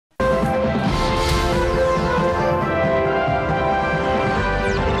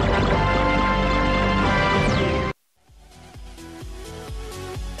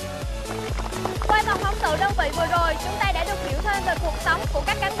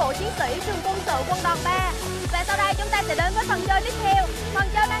sĩ trường quân sự quân đoàn 3. Và sau đây chúng ta sẽ đến với phần chơi tiếp theo, phần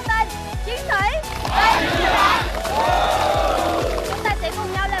chơi mang tên Chiến sĩ. Chúng ta sẽ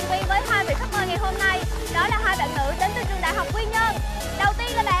cùng nhau làm quen với hai vị khách mời ngày hôm nay. Đó là hai bạn nữ đến từ trường Đại học Quy Nhơn. Đầu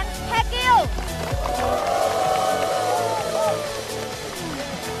tiên là bạn Hà Kiều.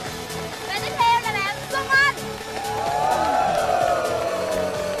 Và tiếp theo là bạn Xuân Anh.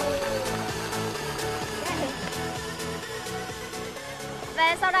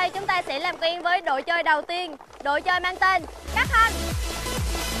 Và sau đây chúng ta sẽ làm quen với đội chơi đầu tiên. Đội chơi mang tên Các Hành.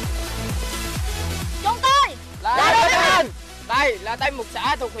 Chúng tôi là đội Các Hành. Đây là tay một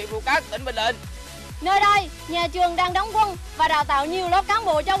xã thuộc huyện Phù Cát, tỉnh Bình Định. Nơi đây, nhà trường đang đóng quân và đào tạo nhiều lớp cán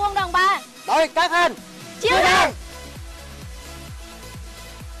bộ cho quân đoàn 3. Đội Các Hành Chiến thắng.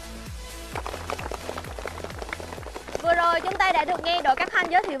 Vừa rồi chúng ta đã được nghe đội Các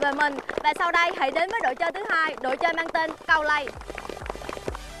Hành giới thiệu về mình. Và sau đây hãy đến với đội chơi thứ hai, đội chơi mang tên Cầu Lầy.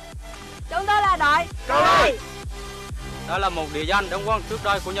 Chúng tôi là đội Cầu Lầy. Đó là một địa danh đóng quân trước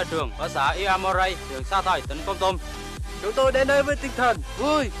đây của nhà trường ở xã Iamoray, huyện Sa Thầy, tỉnh Kon Tum. Chúng tôi đến đây với tinh thần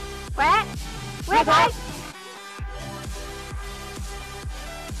vui, khỏe, quyết thắng.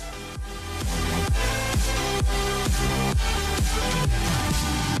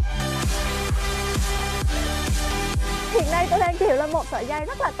 Hiện nay tôi đang chịu lên một sợi dây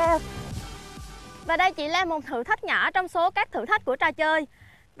rất là cao. Và đây chỉ là một thử thách nhỏ trong số các thử thách của trò chơi.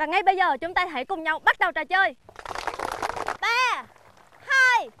 Và ngay bây giờ chúng ta hãy cùng nhau bắt đầu trò chơi. 3,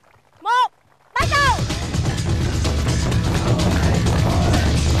 2, 1, bắt đầu!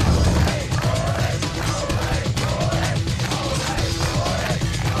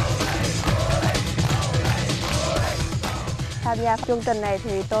 Tham gia chương trình này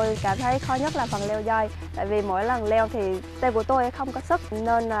thì tôi cảm thấy khó nhất là phần leo dây. Tại vì mỗi lần leo thì tay của tôi không có sức,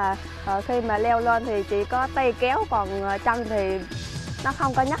 nên là khi mà leo lên thì chỉ có tay kéo, còn chân thì nó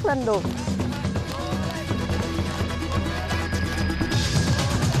không có nhắc lên được.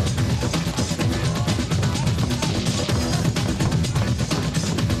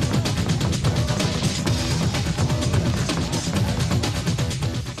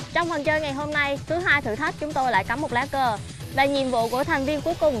 Trong phần chơi ngày hôm nay, thứ hai thử thách chúng tôi lại cắm một lá cờ. Và nhiệm vụ của thành viên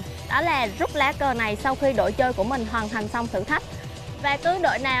cuối cùng đó là rút lá cờ này sau khi đội chơi của mình hoàn thành xong thử thách. Và cứ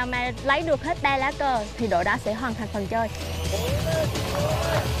đội nào mà lấy được hết 3 lá cờ thì đội đó sẽ hoàn thành phần chơi.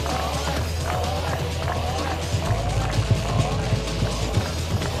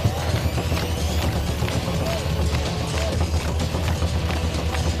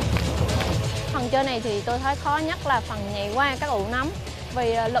 Phần chơi này thì tôi thấy khó nhất là phần nhảy qua các ụ nấm.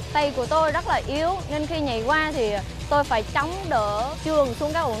 Vì lực tay của tôi rất là yếu nên khi nhảy qua thì tôi phải chống đỡ chườn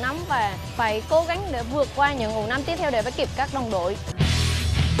xuống các ụ nấm và phải cố gắng để vượt qua những ụ nấm tiếp theo để bắt kịp các đồng đội.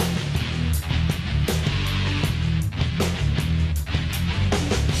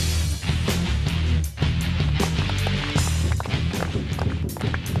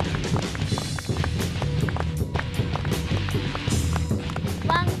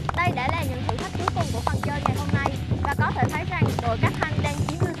 Vâng, đây đã là những thử thách cuối cùng của phần chơi ngày hôm nay. Và có thể thấy rằng đội Các Hành đang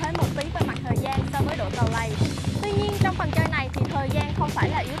chiếm ưu thế một tí về mặt thời gian so với đội Cầu Lầy. Tuy nhiên trong phần chơi này thì thời gian không phải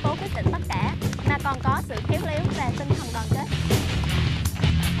là yếu tố quyết định tất cả, mà còn có sự khéo léo và tinh thần đoàn kết.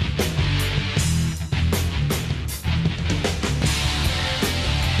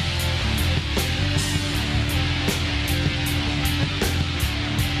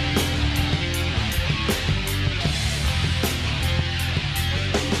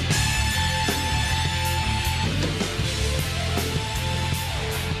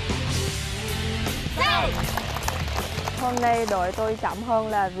 Hôm nay đội tôi chậm hơn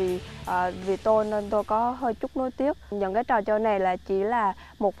là vì tôi nên tôi có hơi chút nuối tiếc. Những cái trò chơi này là chỉ là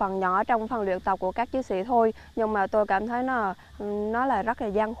một phần nhỏ trong phần luyện tập của các chiến sĩ thôi, nhưng mà tôi cảm thấy nó là rất là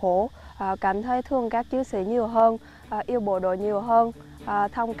gian khổ, cảm thấy thương các chiến sĩ nhiều hơn, yêu bộ đội nhiều hơn,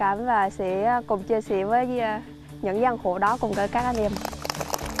 thông cảm và sẽ cùng chia sẻ với những gian khổ đó cùng với các anh em.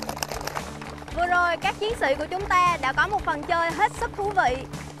 Vừa rồi các chiến sĩ của chúng ta đã có một phần chơi hết sức thú vị.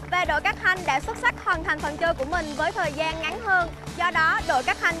 Và đội Các Hành đã xuất sắc hoàn thành phần chơi của mình với thời gian ngắn hơn. Do đó, đội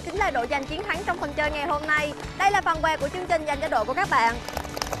Các Hành chính là đội giành chiến thắng trong phần chơi ngày hôm nay. Đây là phần quà của chương trình dành cho đội của các bạn.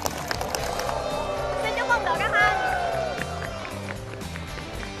 Xin chúc mừng đội Các Hành.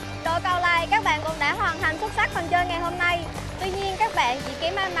 Đội Cầu Lầy, các bạn cũng đã hoàn thành xuất sắc phần chơi ngày hôm nay. Tuy nhiên, các bạn chỉ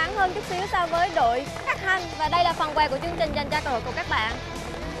kém may mắn hơn chút xíu so với đội Các Hành. Và đây là phần quà của chương trình dành cho đội của các bạn.